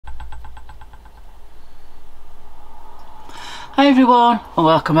Hi everyone, and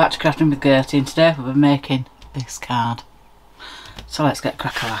welcome back to Crafting with Gertie, and today we'll be making this card. So let's get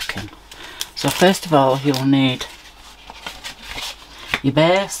crack-a-lacking. So first of all you'll need your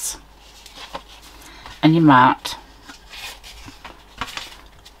base and your mat,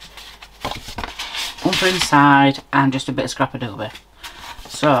 one for inside and just a bit of scrap adobe.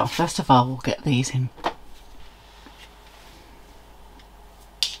 So first of all we'll get these in.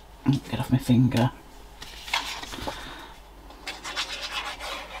 Get off my finger.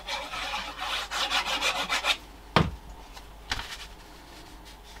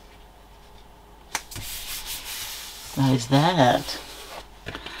 That is that.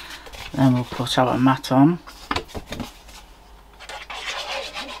 Then we'll put our mat on.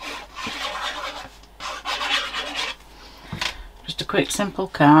 Just a quick simple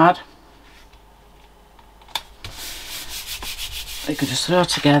card you could just throw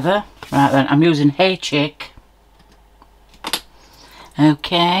together. Right then, I'm using Hey Chick.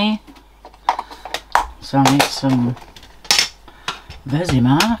 Okay. So I need some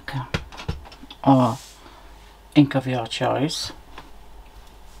Versamark or ink of your choice.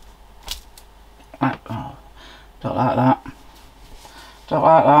 Like, oh, don't like that. Don't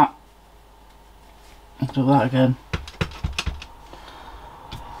like that. I'll do that again.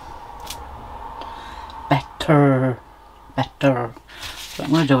 Better. Better. So what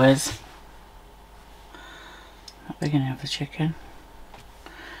I'm going to do is, at the beginning of the chicken,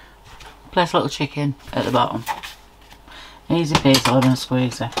 place a little chicken at the bottom. Easy peasy, lemon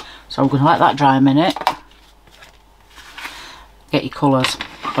squeezy. So I'm going to let that dry a minute. Get your colours,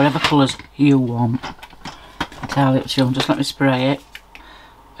 whatever colours you want. Entirely up to you. Just let me spray it,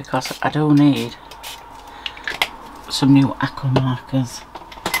 because I do need some new aqua markers.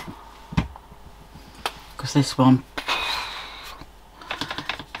 Because this one,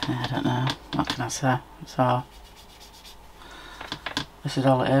 I don't know, what can I say? So this is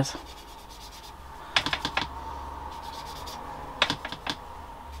all it is.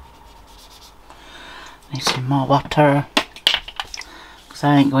 Need some more water, because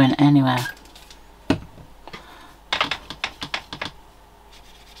I ain't going anywhere.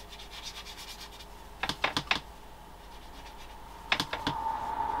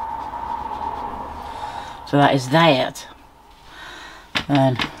 So that is that.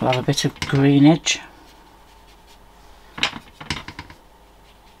 Then we'll have a bit of greenage.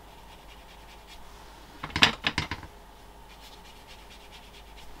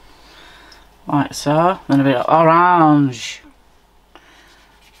 Like so. Then a bit of orange.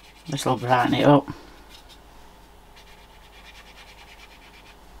 This will brighten it up.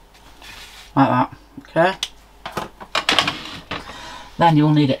 Like that. Okay. Then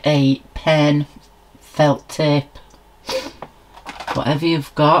you'll need a pen, felt tip, whatever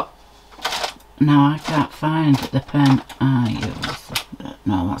you've got. Now I can't find the pen I use.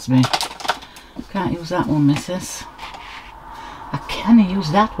 No, that's me. Can't use that one, missus. I can use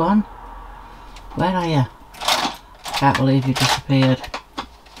that one. Where are you? Can't believe you disappeared.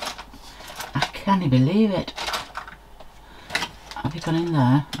 I can't believe it. Have you gone in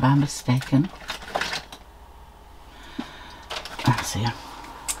there by mistaken? I see you.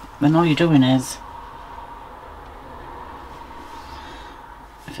 Then all you're doing is,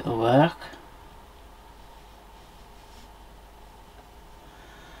 if it'll work,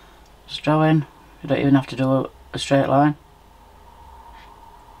 just draw in. You don't even have to do a straight line.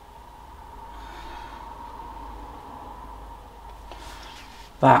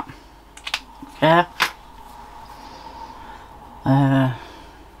 That. Okay.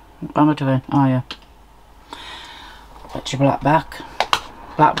 What am I doing? Oh yeah. Put your black back.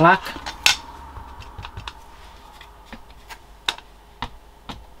 Black.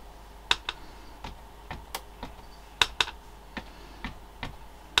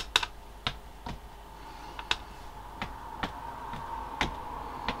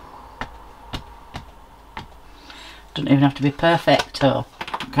 Doesn't even have to be perfecto.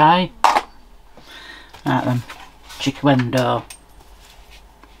 Okay. Right then. Chiquendo.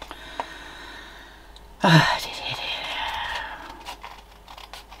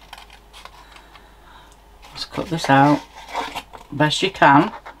 Let's cut this out best you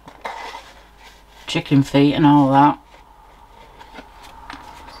can. Chicken feet and all that.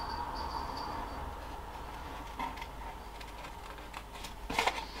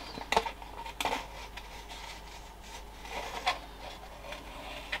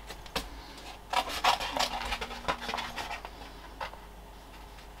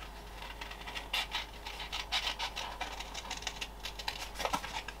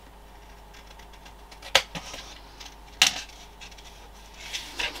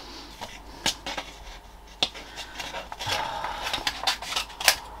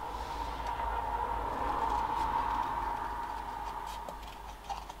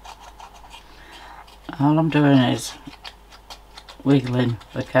 all I'm doing is wiggling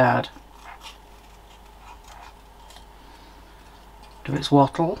the card. Do its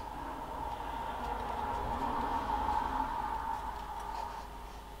wattle.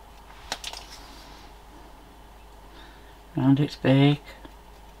 Round its beak.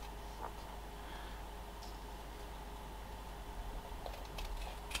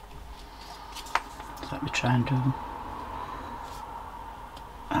 Let me try and do.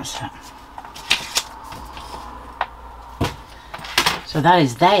 That's it. So that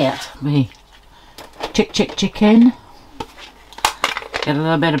is that. Me chicken. Get a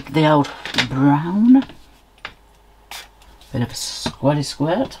little bit of the old brown. Bit of a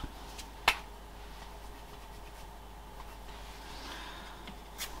squirt.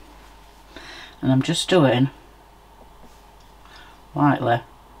 And I'm just doing lightly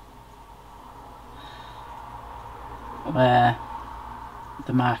where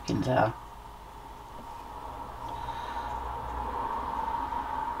the markings are.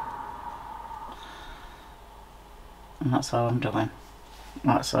 And that's all I'm doing.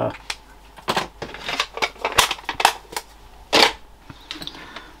 Like so.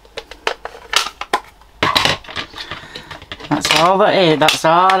 That's all it is. That's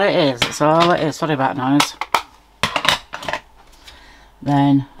all it is. That's all it is. Sorry about noise.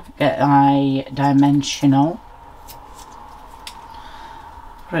 Then get my dimensional.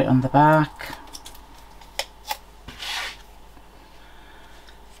 Put it on the back.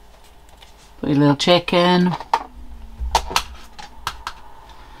 Put your little chicken.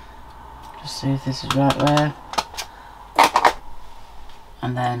 Just see if this is right there.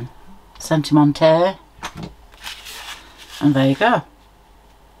 And then sentimental. And there you go.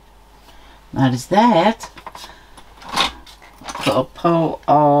 That is that. Put a pull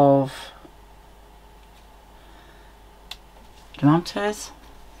of diamantes.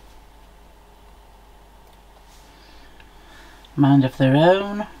 Mind of their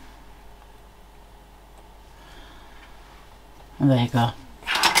own. And there you go.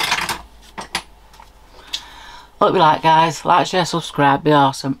 Hope you like, guys. Like, share, subscribe, be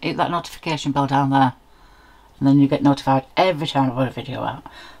awesome. Hit that notification bell down there. And then you get notified every time I put a video out.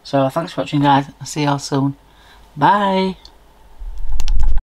 So thanks for watching, guys. I'll see you all soon. Bye.